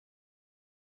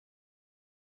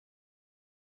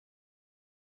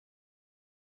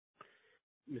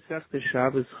Masechta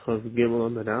Shabbos Chav Gimel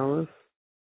on the Aleph,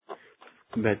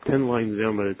 about 10 lines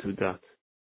down by the two dots.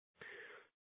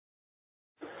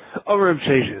 Over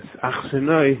Sheshes,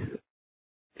 Achsenai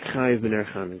Chayiv B'ner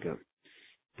Chanukah.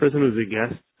 Person who's a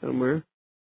guest somewhere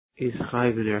is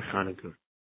Chayiv B'ner Chanukah.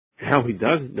 How he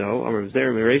does it though, Amar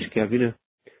Zera Mereish Kavina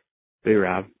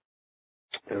Be'Rab.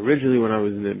 Originally when I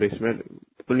was in the basement,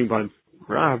 learning by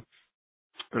Rab,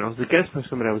 when I was a guest by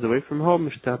somebody, I was away from home,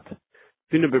 Mishtat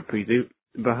Vina Be'Pridi,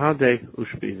 Bahade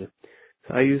Ushpiza.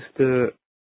 So I used to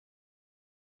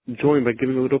join by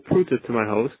giving a little pruta to my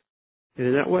host, and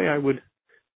in that way I would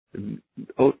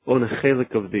own a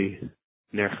chelik of the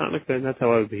Ner Chanukah, and that's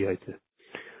how I would be Yaitse.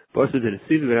 Bosa didn't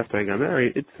see it after I got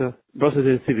married. Bosa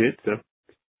didn't see it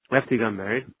after he got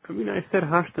married. I mean, I said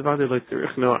Hashtavade like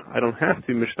no, I don't have to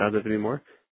be Mishtadav anymore.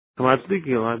 I'm not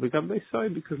speaking a lot, but got my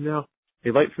side because now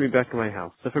they light for me back in my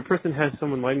house. So if a person has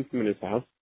someone lighting for him in his house,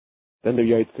 then they're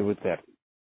Yaitse with that.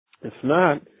 If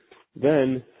not,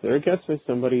 then if they're a guest by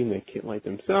somebody and they can't light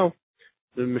themselves,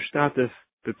 they're Mishtadav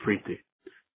Bepriti.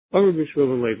 All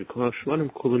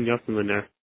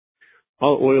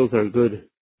oils are good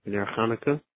in Ner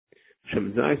Chanukah.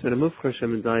 Shemen Zayis and a Mufchar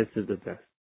Shemen Zayis is the best.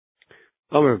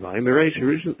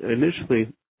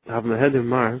 Initially, having the head in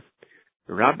Mar,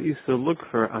 the rabbi used to look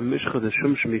for a mishcha de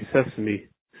shumshmi sesame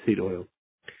seed oil.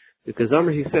 Because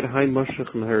Amr, he said, Hai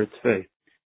Mashach Meheretzvei.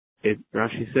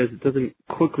 Rashi says it doesn't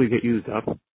quickly get used up.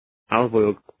 Olive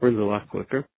oil burns a lot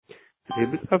quicker. So he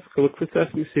would have to look for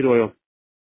sesame seed oil.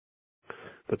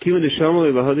 But Kivan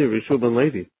Nishamali Bahadi Rishu Ben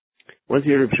Levi. Once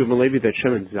he heard of Rishu Ben Levi that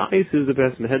Shemen Zayis is the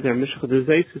best, and had their mishcha de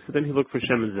Zayis, so then he looked for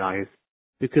Shemen Zayis.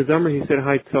 Because Amr, he said,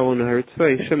 Hai Tzol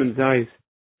Meheretzvei. Shemen Zayis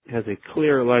has a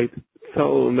clear light.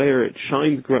 Tzol Meher, it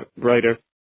shines brighter,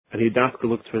 and he doctor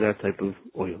looks for that type of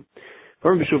oil.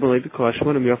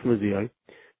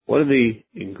 What are the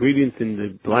ingredients in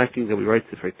the blacking that we write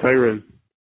for Torah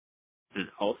and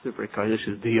also for Kaddish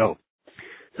is Dio.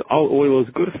 So all oil is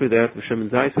good for that, for Shemen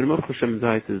Zayis, and for Shemen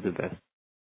Zayis is the best.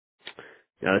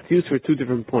 Now it's used for two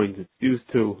different points. It's used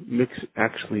to mix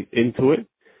actually into it,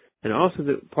 and also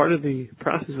part of the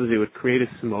process was they would create a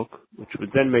smoke, which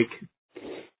would then make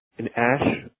an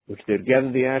ash, which they'd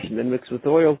gather the ash and then mix with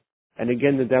oil, and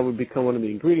again that would become one of the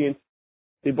ingredients.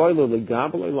 The boilo the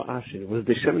gabel or ashin. Was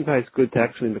the Shemen Zayis good to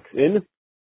actually mix in,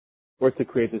 or to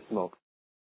create the smoke?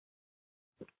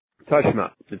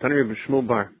 Tashma, the Tanir of Shmuel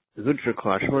Bar, the Zutra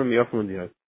Klash, one of the Yafim the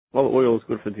all oil is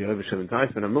good for the Shemen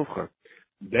Zayis and a Mufchar.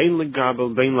 Bain le gabel,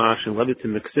 bain la ashin, whether to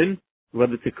mix in,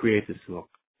 whether to create the smoke.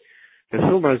 The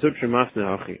Shmuel Bar Zutra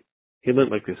Masna Achi. He learned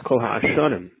like this: Kol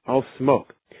ha'ashanim, all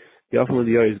smoke. The Yafim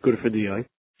the is good for the eye.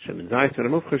 Shemen Zayis and a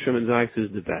Mufchar. Shemen Zayis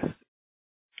is the best.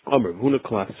 Amr, Huna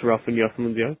Klas, Sraf and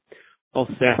Yafim the all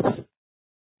saps,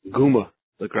 Guma,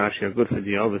 like Rashi, are good for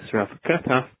the eye, Sraf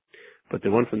Ketaf, but the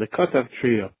one from the Ketaf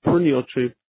tree, a perennial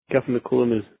tree, Kef from the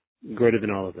Kulam is greater than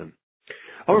all of them.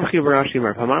 Amr Chiv Rashi,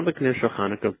 Mar Pamadak Ner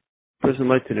Chanukah, person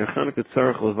like to Ner Chanukah,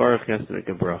 Tzarech Levarach has to make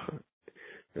a bracha.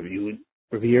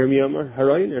 Rabbi Yirmi Amar,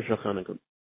 Haray Ner Chanukah,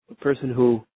 a person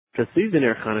who just sees the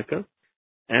Ner Chanukah,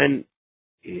 and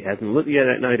he hasn't lit yet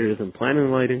at night or doesn't plan on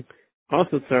lighting,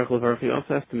 also Tzarech Levarach, he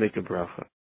also has to make a bracha.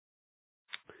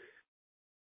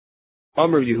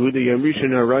 Amr Yehuda Yom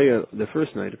Rishon Haraya, the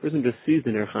first night, a person just sees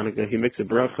the Ner Chanukah, he makes a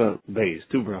bracha beis,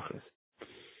 two brachas.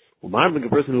 U'ma'avlik, a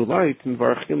person who lights, and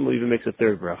Varach Gimel even makes a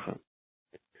third bracha.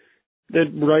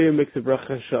 Then Raya makes a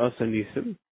bracha Sha'as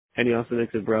Anisim, and he also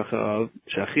makes a bracha of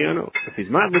Shachiano. If he's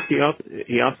Ma'avlik,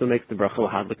 he also makes the bracha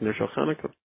L'hadlik Ner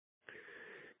Chanukah.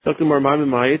 So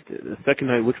the second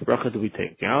night, which bracha do we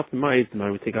take out? The Ma'it,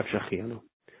 we take out Shachiano.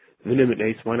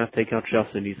 Why not take out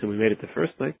Shas and Nisa? We made it the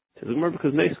first night. Says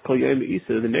because Nes Kol Yom Isa,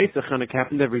 the Nes Chanukah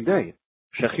happened every day.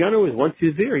 Shachiano is once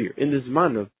you're there, you're in the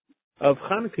Zman of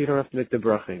Chanukah, you don't have to make the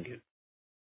bracha again.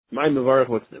 My Mevarach,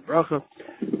 what's the bracha?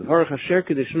 Mevarach Asher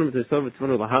Kedishunum T'Sov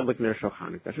Tzvanu L'Hadlik Ner Shal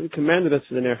Chanukah. Hashem commanded us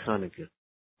for the Ner Chanukah.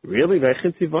 Really?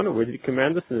 V'Echin Tzivanu, where did he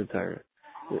command us in the Torah?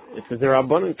 It says there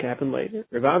Rabbanan happened later.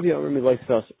 Rav Avia Omer Milay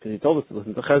Sas, because he told us to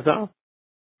listen to Chazal.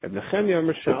 Reb Nechemia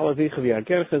Omer Sha'al Avicha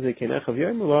V'Yagercha Zekenecha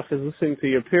V'Yom Melach is listening to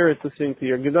your parents, listening to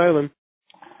your Gedalim.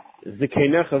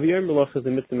 Zekenecha V'Yom Melach is the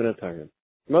mitzvah in the Torah.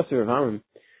 Master Rav Amram,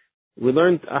 we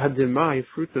learned Ahadimai,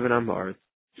 fruits of an Amaret.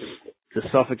 It's a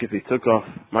suffix if he took off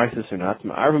Maisis or not.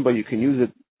 Ma'arvim, but you can use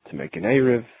it to make an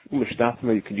Erev.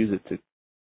 Umeshtatma, you can use it to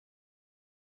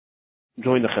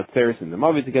join the Chatzeris and the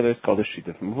Mavi together. It's called a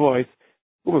Shita from voice.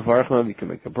 Umevarcham, you can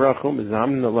make a bracha.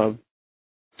 Umezamnin alav.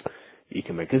 You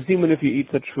can make a zimun if you eat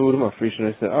such food.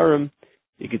 Umafrishan I said arum.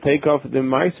 You can take off the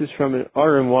Maisis from an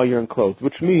arum while you're in clothes,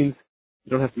 which means you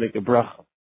don't have to make a bracha.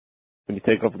 When you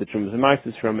take off the Chumas and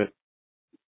Maisis from it,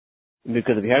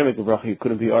 Because if you had to make a bracha, you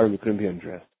couldn't be armed, you couldn't be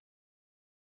undressed.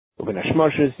 Or ben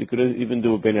hashmoshes, you could even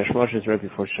do a ben hashmoshes right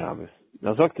before Shabbos.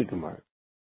 Now, Zok the Gemara.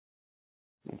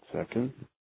 1 second.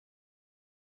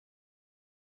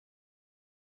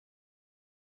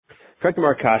 Correct the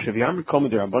Markash, if you haven't called me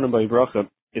the Rabbanim by bracha,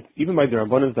 it's even by the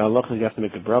Rabbanim, the halacha, you have to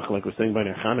make a bracha, like we're saying by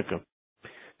Ner Chanukah.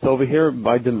 So over here,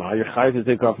 by Dema, you're chayav to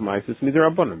take off Maisus, me the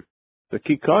Rabbanim. The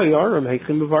Kikai Aram,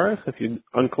 Heichim Mevarech, if you're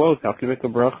unclothed, how can you make a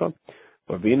bracha?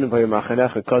 Or being by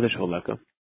Machanech, Kadesh Holeka.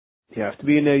 You have to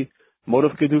be in a mode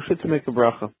of Kedusha to make a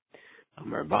bracha.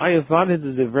 Amar Ba'aya Vadid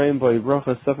is the Vreim by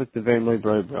bracha, suffix the Vreim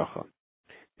by bracha.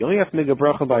 You only have to make a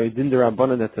bracha by a din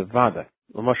Rabbanan that's a Vada.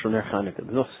 L'mashal Ner Chanukah.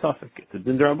 There's no suffix. It's a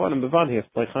din Rabbanan, but Vada, you have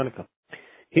to play Chanukah.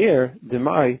 Here,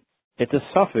 Demai, it's a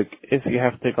suffix if you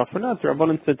have to take off or not. The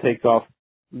Rabbanan said take off.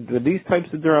 With these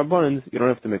types of Rabbanans, you don't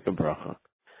have to make a bracha.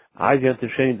 I Yantif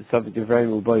Sheni, the suffix of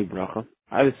Vreim Ubai bracha.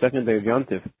 I the second day of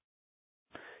Yantif.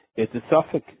 It's a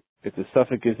suffix. It's a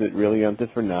suffix, is it really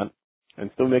Yantif or not? And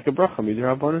still make a bracha, Midir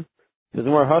Rabbanan. There's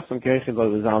more Hasam, Keichin,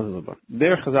 Lo, Mizalzel, Rabban.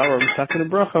 There, Chazal, are second a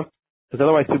bracha. Because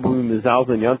otherwise people will be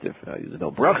Mizalzel and Yantif. There's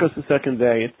no brachas the second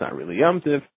day, it's not really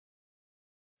Yantif.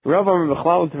 Rav Amar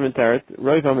Bechlal, different teretz,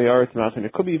 Rav Amar Yaretz Masan.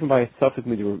 It could be even by a suffix,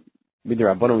 Midir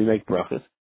Rabbanan, we make brachas.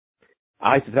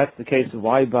 If that's the case,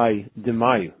 why by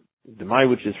Demayu? Demayu,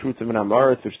 which is fruits of an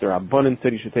Amaretz, which the Rabbanan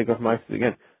said you should take off Maisus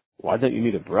again. Why don't you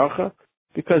need a bracha?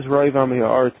 Because Rav Amar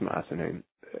Yaretz Masan.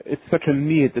 It's such a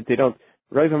need that they don't.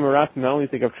 Rav Amar not only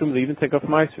take off Shum, they even take off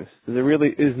Maisus. So there really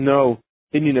is no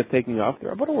Indian of taking off. The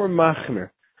Rabbanan were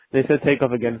Machmer. They said take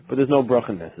off again, but there's no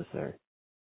bracha necessary.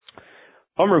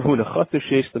 Amar Huna Chaser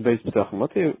Sheish the base B'tachim.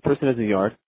 Let's say a person has a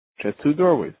yard which has 2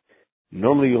 doorways.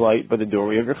 Normally you light by the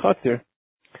doorway of your Chaser.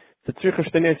 So tzricha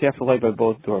shtenes, you have to light by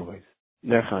both doorways.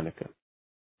 Ner Chanukah.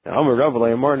 Now, Amar Rav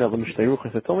Amar Nel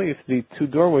Mishteiruchas. It's only if the 2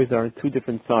 doorways are on 2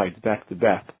 different sides, back to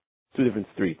back, 2 different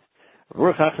streets. If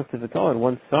it's all on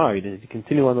one side, and if you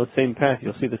continue on the same path,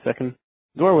 you'll see the second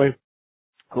doorway.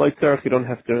 Like tzarich, you don't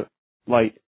have to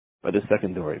light by the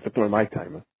second doorway. If it's my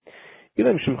timer.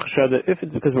 If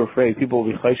it's because we're afraid people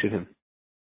will be chayshed him,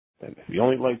 then if he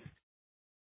only lights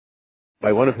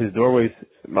by one of his doorways,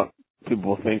 people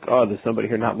will think, oh, there's somebody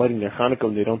here not lighting their Hanukkah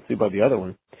and they don't see by the other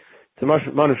one. Who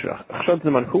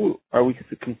are we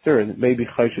concerned maybe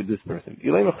chayshed this person?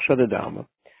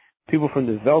 People from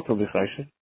the Velt will be chayshed.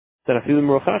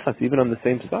 Even on the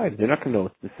same side, they're not going to know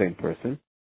it's the same person.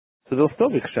 So they'll still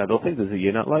be chashad. They'll think there's a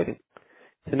year not lighting.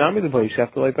 Tanami the boy, you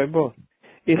have to light by both.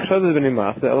 If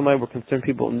we're concerned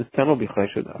people in this town will be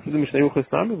chashad.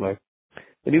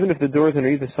 And even if the doors are on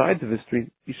either sides of the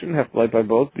street, you shouldn't have to light by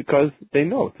both because they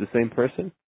know it's the same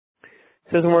person.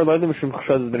 It says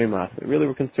really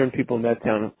we're concerned people in that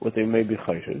town what they may be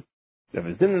chashad.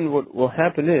 What will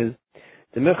happen is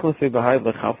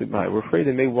we're afraid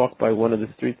they may walk by one of the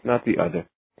streets, not the other.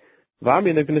 And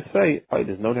they're going to say, oh,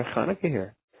 there's no Ner Chanukah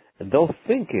here. And they'll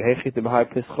think, the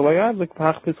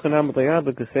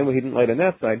same way he didn't light on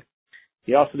that side,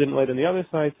 he also didn't light on the other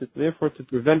side, so therefore to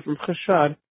prevent from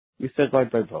chashad, we said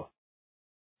light by both.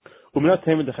 Where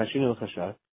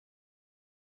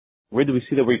do we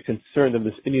see that we're concerned of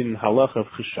this Indian halacha of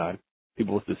chashad?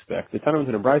 People will suspect. The Tanam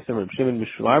in the Brayso,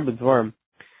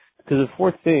 because of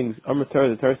 4 things, the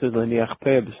Torah says,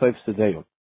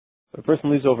 if a person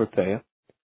leaves over peah,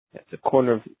 at the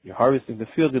corner of, you're harvesting the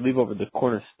field, you leave over the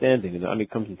corner standing, and the ani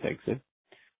comes and takes it.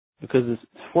 Because there's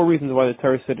 4 reasons why the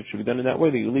Torah said it should be done in that way,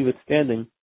 that you leave it standing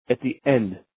at the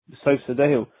end,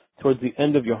 towards the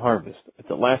end of your harvest. It's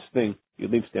the last thing you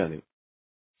leave standing.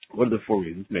 What are the 4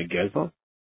 reasons? Me'gezel,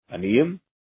 aniyim,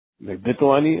 me'bitul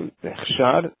aniyim,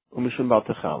 me'chshad, u'mishum bal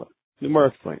techala. The more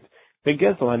explains.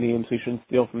 Me'gezel aniyim, so you shouldn't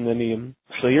steal from the aniyim.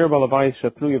 Shayir balavayis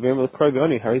shapnu yavim l'kroy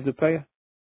v'ani, hariz the payah.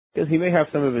 Because he may have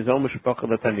some of his own mishpacha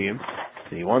l'taniyim,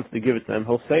 and he wants to give it to them.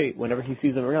 He'll say, whenever he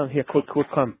sees them around, here, quick,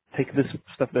 come, take this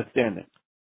stuff that's standing.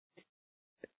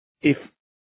 If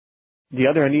the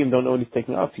other aniyim don't know when he's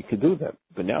taking off, he could do that.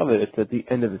 But now that it's at the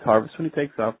end of his harvest, when he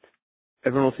takes off,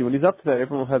 everyone will see when he's up to that,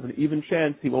 everyone will have an even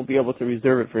chance, he won't be able to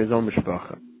reserve it for his own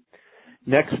mishpacha.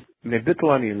 Next,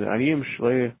 me'bitul aniyim, the aniyim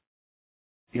shlei,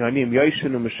 aniyim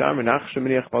yoshin u'masham and achshem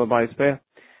miniach balabayis peh.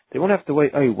 They won't have to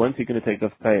wait, when's he going to take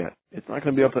off payah? It's not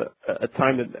going to be up a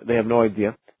time that they have no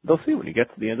idea. They'll see when he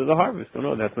gets to the end of the harvest. They'll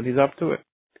know that's when he's up to it.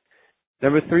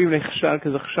 Number 3, the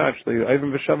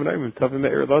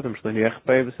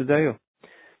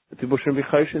people shouldn't be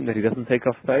chayshin that he doesn't take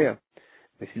off payah.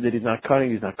 They see that he's not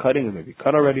cutting, or maybe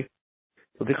cut already.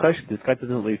 So the chayshin, this guy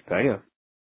doesn't leave payah.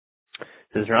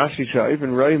 Says Rashi,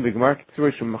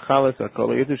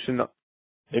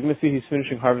 they're going to see he's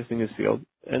finishing harvesting his field,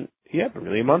 and he happened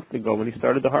really a month ago when he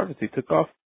started the harvest. He took off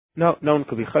No one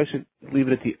could be chashiv. Leave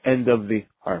it at the end of the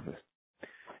harvest.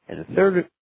 And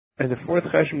the fourth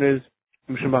chesed is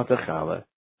mishum batachala.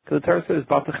 Because the Torah says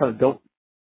batachala, don't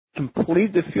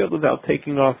complete the field without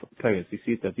taking off payas. You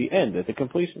see it at the end, at the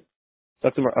completion.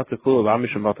 Everything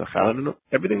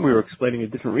we were explaining in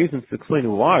different reasons to explain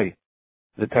why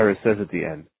the Torah says at the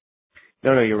end.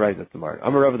 No, you're right, that's the Mar.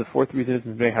 Amar Rava, the fourth reason is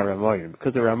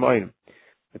because they're Ramayim.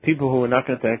 The people who are not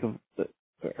going to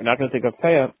take up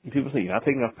payah, and people say, you're not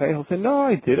taking up payah, he'll say, no,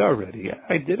 I did already.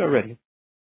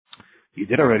 You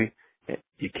did already.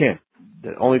 You can't.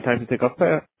 The only time to take up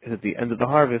payah is at the end of the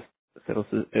harvest, so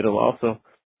it'll also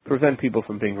prevent people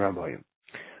from being Ramayim.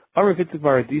 If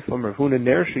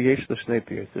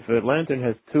a lantern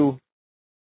has two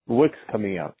wicks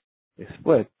coming out, they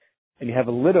split, and you have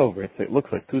a lid over it, so it looks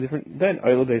like two different, then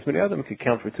Oil Beis Adam could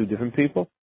count for two different people,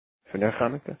 for Ner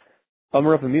Chanukah. A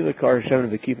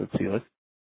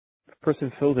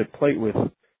person fills a plate with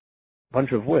a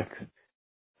bunch of wicks,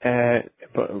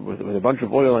 with a bunch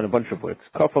of oil and a bunch of wicks.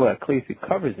 If he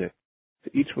covers it,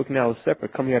 so each wick now is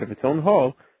separate, coming out of its own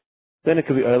hole, then it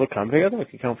could be oil kam together. It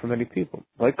can count for many people.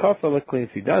 Like kafala,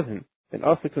 if he doesn't, then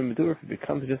also can medur if it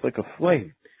becomes just like a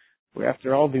flame, where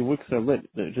after all the wicks are lit,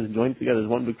 it just joins together as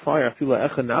one big fire. Afila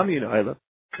echanami in oila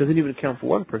doesn't even count for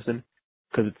one person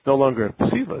because it's no longer a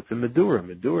psiva. It's a medura.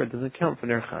 Medura doesn't count for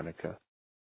ner Chanukah.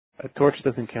 A torch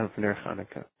doesn't count for ner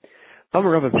Chanukah.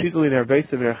 Amar Rava pshituli ner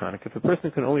beis of ner Chanukah. If a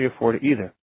person can only afford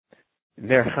either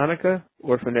ner Chanukah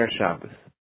or for ner Shabbos,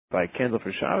 buy a candle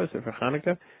for Shabbos or for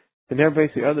Chanukah. The ner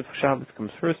beis the other for Shabbos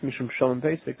comes first, mishum shalom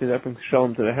basic, because that brings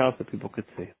shalom to the house that people could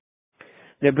see.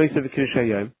 Ner beis of a kiddush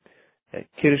hayom, a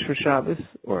kiddush for Shabbos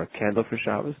or a candle for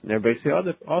Shabbos. Ner beis the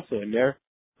other also a ner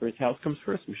for his house comes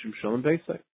first, mishum shalom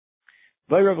basic.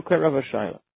 By Rava Klet Rava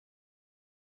Shaila.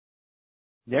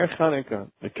 Ner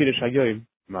Chanukah, a kiddush hayom,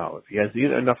 ma'al. If he has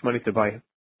either enough money to buy a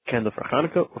candle for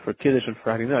Chanukah or for kiddush on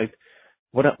Friday night,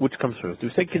 which comes first? Do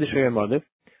we say kiddush hayom adif?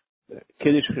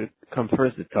 Kiddush comes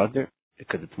first, the tadir,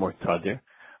 because it's more tadir.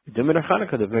 The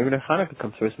Chanukah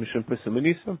comes first, mishum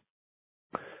pesuminisa.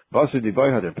 Vasu di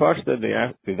boy had their pashta,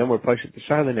 they then were pashat to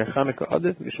Shaila, Ner Chanukah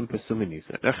adif, mishum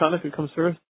pesuminisa. Ner Chanukah comes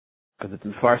first, because it's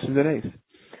in farsim the days.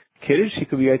 Kiddush, he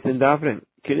could be eight in davrin.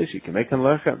 Kiddush, he can make an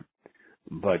lechem.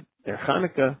 But Ner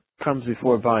Chanukah comes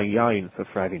before buying yayin for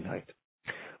Friday night.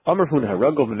 Amar Huna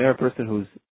Haragol B'ner, a person who's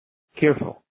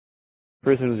careful.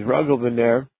 Person who's Ragol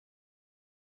B'ner,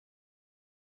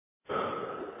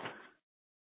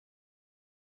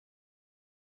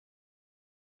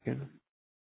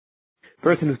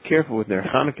 person who's careful with Ner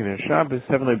Chanukah and Ner Shabbos,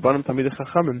 heavenly Banim Tamidei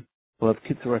Chachamim, will have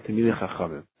Kitzur Tamidei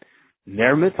Chachamim.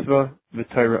 Ner Mitzvah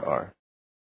v'Torah Ar.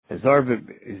 Azar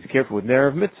is careful with Ner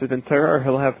of Mitzvah, then Torah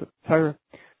he'll have Torah.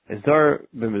 Azar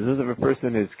b'mezuzah, if a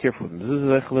person is careful with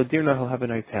mezuzah, Zechel he'll have a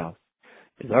nice house.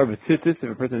 Azar b'tzitzis, if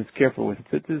a person is careful with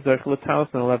tzitzis, Zechel Talis,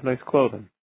 then he'll have nice clothing.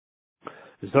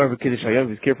 Azar b'kiddush hayom,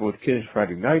 if he's careful with kiddush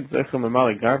Friday night, Zechel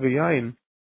mamali gar v'yayin,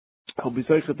 he'll be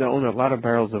zechel to own a lot of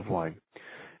barrels of wine.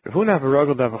 If Huna have a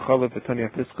ragel to have a challah v'tanya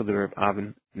fischa the Reb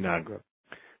Avin Nagra.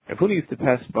 If Huna used to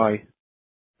pass by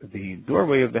the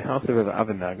doorway of the house of Reb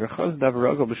Avin Nagra, chaz to have a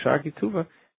ragel b'sharki tuva,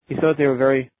 he thought they were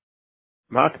very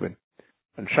makbid.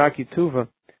 On Sharki Tuva,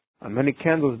 on many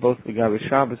candles, both the Gabi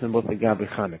Shabbos and both the Gabi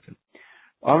Chanukah.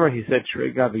 Amar, he said,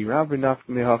 Shrei Gabi Rabbi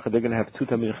Nafkamihacha, they're going to have two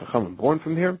Tamid Chachamim born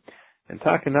from here, and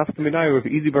Taka Nafkaminai, Rav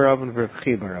Izi Baravin, Rav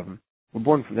Chi Baravin. We're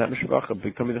born from that Mishpacha,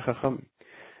 big Tamid Chachamim.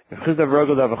 If Chizda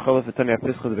Ragel Dav Achalaf Etanya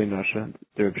Pischa the Beinasha,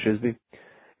 the Reb Shizdi.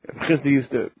 If Chizda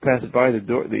used to pass by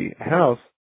the house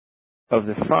of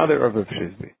the father of Reb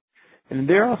Shizdi. And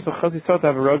there also, Chazi thought to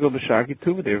have a Ragel B'Sharki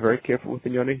Tuva, they were very careful with the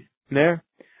Yoni Ner.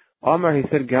 Amar, he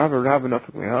said, Gav Rabbi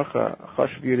Nafik Mehacha,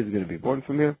 Chashav Yid is going to be born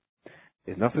from here.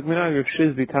 Is Nafik Menai, Rav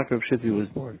Shizvi, Taka Rav Shizvi was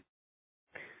born.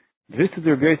 This is the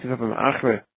Rabbi Yosef from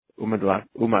Achre, Umat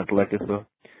Lekesla.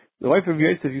 The wife of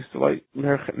Yosef used to light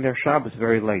Ner Shabbos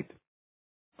very late.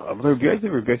 Rabbi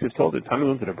Yosef told her, Tami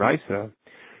went to the Braisa,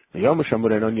 Leyomash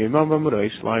Amura on Yemam Amura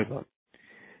Eish Laiva.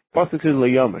 Pasuk says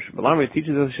Leyomash, but Lama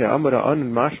teaches us Amura on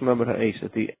and Mashal Amura Eish,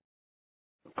 that the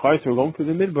Kais were going through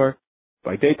the Midbar.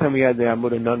 By daytime we had the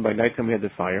Amud Nun, by nighttime we had the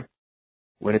fire.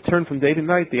 When it turned from day to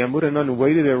night, the Amud Nun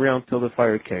waited around till the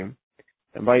fire came.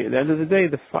 And by the end of the day,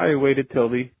 the fire waited till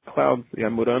the clouds, the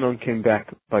Amud Nun came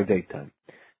back by daytime.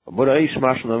 So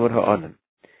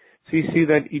you see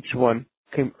that each one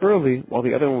came early while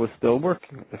the other one was still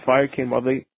working. The fire came while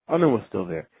the other one was still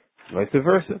there. Vice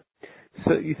versa.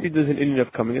 So you see there's an Indian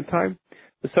of coming in time.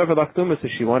 The Sefer Lakduma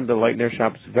says she wanted to light Ner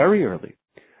Shabbos very early.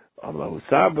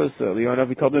 Shabbos,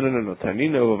 Leonavi told her, no,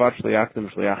 Tanino,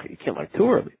 you can't light too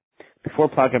early. Before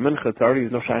Plag HaMincha, it's already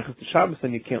no Shaykhs to Shabbos,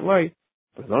 and you can't light.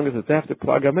 But as long as it's after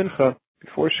Plag HaMincha,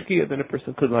 before Shkia, then a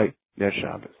person could light Ner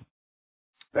Shabbos.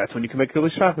 That's when you can make Chilul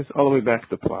Shabbos all the way back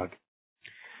to Plag.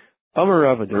 Amar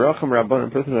Rava, Deracham Rabban, a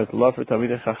person who has love for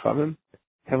Talmidei Chachamim,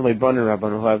 Heavenly Baner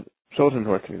Rabban, who have children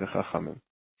who are Talmidei Chachamim.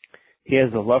 He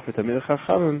has the love for Talmidei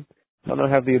Chachamim, so now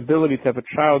have the ability to have a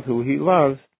child who he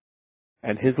loves,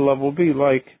 and his love will be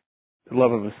like the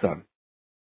love of a son.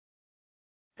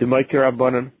 Demaikir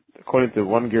Rabbanan, according to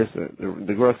one Gersa,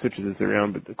 the Gross switches this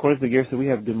around, but according to the Gersa, we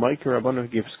have Demaikir Rabbanan who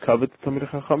gives covet to Talmidei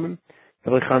Chachamim,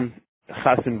 Helichan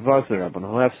Chasin Vaser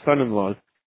Rabbanan, who have son-in-laws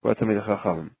who are Talmidei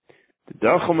Chachamim. The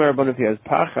Dachom Rabbanan, if he has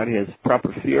pachad, he has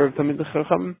proper fear of Talmidei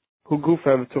Chachamim, who goof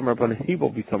have Tum Rabbanan, he will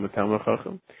be Talmidei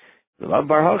Chachamim. The Lav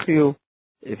Bar Hachiyu,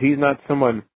 if he's not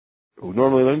someone who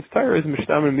normally learns Torah, is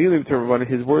Mishtam and Milim to Rabbanan,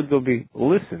 his words will be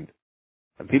listened,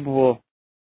 and people will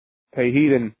pay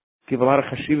heed and give a lot of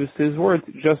chashivas to his words,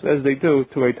 just as they do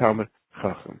to a Talmid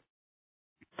Chacham.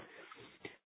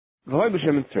 V'loi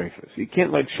b'Shem and Sreifa. So you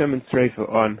can't light Shem and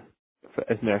Sreifa on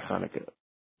as Ner Chanukah.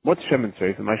 What's Shem and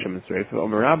Sreifa? My Shem and Sreifa.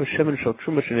 Omer Rabba Shem and Shal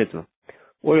Truma Shenitzma.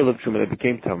 Oil of Truma that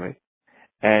became Tamei.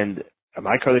 And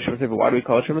I call it Shem and Sreifa. Why do we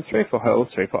call it Shem and Sreifa? Ha'ol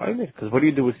Sreifa Aymed. Because what do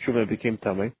you do with Truma that became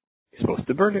Tamei? You're supposed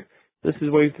to burn it. This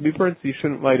is waiting to be burnt, so you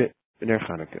shouldn't light it in Ner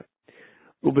Chanukah.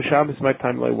 Uba Shabbos, my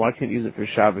time light. Why can't you use it for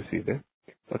Shabbos either?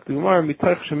 Like the Gemara,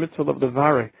 Mitach Shemitzvah of the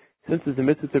Vare. Since there's a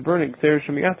mitzvah to burn it,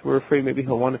 we're afraid maybe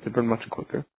he'll want it to burn much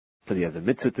quicker. So he has a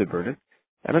mitzvah to burn it.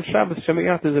 And on Shabbos,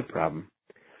 Shemiyat is a problem.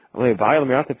 Only a Ba'al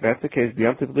Miyat, if that's the case,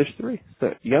 B'yantiv Lish 3.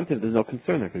 So Yantiv, there's no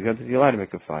concern there, because Yantiv, you're allowed to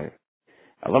make a fire.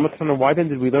 Alamatana, why then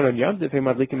did we learn on Yantiv? Hey,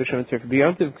 Madlikim Hashem and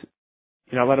B'yantiv,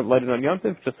 you're not allowed to light it on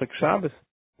Yantiv, just like Shabbos.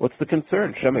 What's the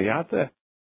concern? Shemiyat?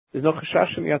 There's no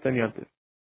Chashash Shemiyat on Yantiv.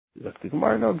 Like the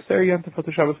Gemara, no, Gser Yantiv for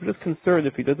Shabbos. We're just concerned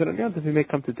if he does it on Yantiv, he may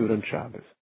come to do it on Shabbos.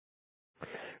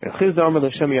 And Chiz Amar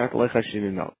L'Shemiyat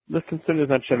L'Chashin, no. This concern is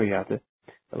not Shemiyat.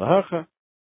 L'Hacha.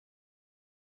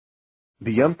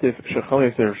 B'yantif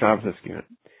shechol yasir Shabbos eskina.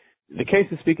 The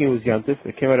case of speaking was yantif.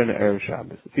 It came out in the Erev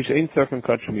Shabbos. If you ain't surfing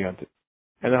kachim yantif,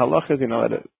 and the halacha is you're not allowed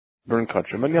to burn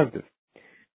kachim on yantif.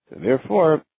 So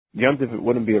therefore, yantif it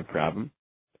wouldn't be a problem.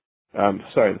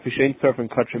 Sorry, if you ain't surfing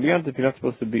kachim yantif, you're not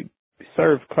supposed to be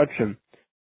served kachim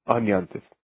on yantif.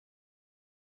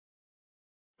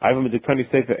 I have a medikani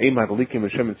sefer eimad alikim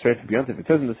Hashem and Sreif b'yantif. It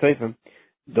says in the sefer,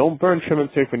 don't burn Shem and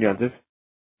Sreif on yantif.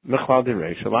 Mechlal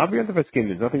derei shalav yantif eskin.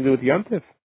 There's nothing to do with yantif.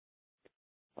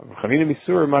 Chavina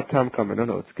misur matam kamer.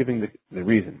 No, it's giving the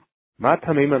reason.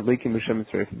 Matam eimad alikim Hashem and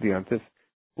Sreif b'yantif.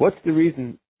 What's the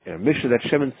reason? Misha that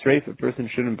Shem and Sreif a person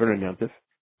shouldn't burn on yantif.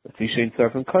 If he ain't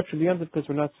served kachim yantif because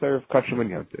we're not served kachim on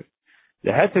yantif. The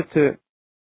heter to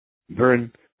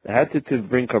burn, the heter to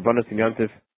bring karbanos in yantif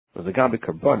was a gabi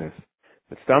karbanos.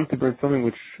 It's time to burn something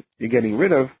which you're getting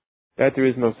rid of, that there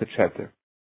is no such heter.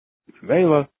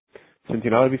 Vela, since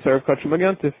you're not allowed to be served kachim on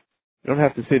yantif, you don't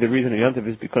have to say the reason on yantif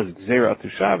is because it's zera to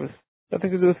Shabbos.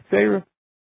 Nothing to do with zera.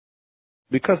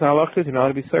 Because halach is you're not allowed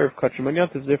to be served kachim on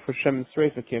yantif, therefore Shem and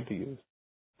Sreifa can't be used.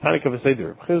 Tanik of a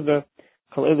seder. Chizda,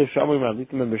 chalele shamim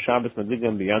madlikim and b'Shabbos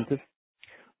madlikim b'yantif.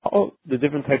 All the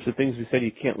different types of things we said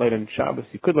you can't light on Shabbos,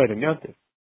 you could light on yantif.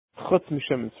 Chutz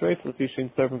mishem and Sreifa, if you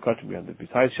ain't served kachim b'yantif.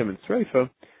 Besides Shem and Sreifa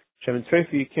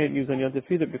you can't use on yantif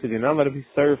either because you're not allowed to be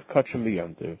served kachim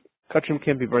b'yantif. Kachim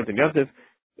can't be burnt in yantif.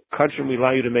 Kachim will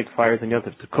allow you to make fires in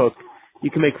yantif to cook.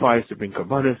 You can make fires to bring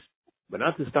karbanis, but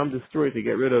not to stam destroy, to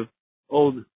get rid of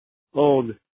old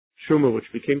shuma which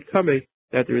became tamei,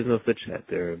 that there is no such that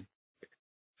there.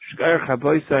 Shkar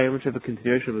chaboisai, I want to have a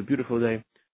continuation of a beautiful day.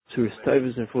 So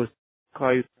Stavus and Force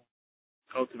Kayus.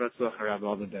 All the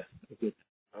best.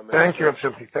 Thank you, Rav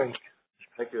Shimchi. Thank you.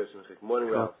 Thank you, Rav Shimchi. Morning,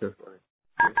 Rav.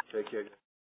 Take care.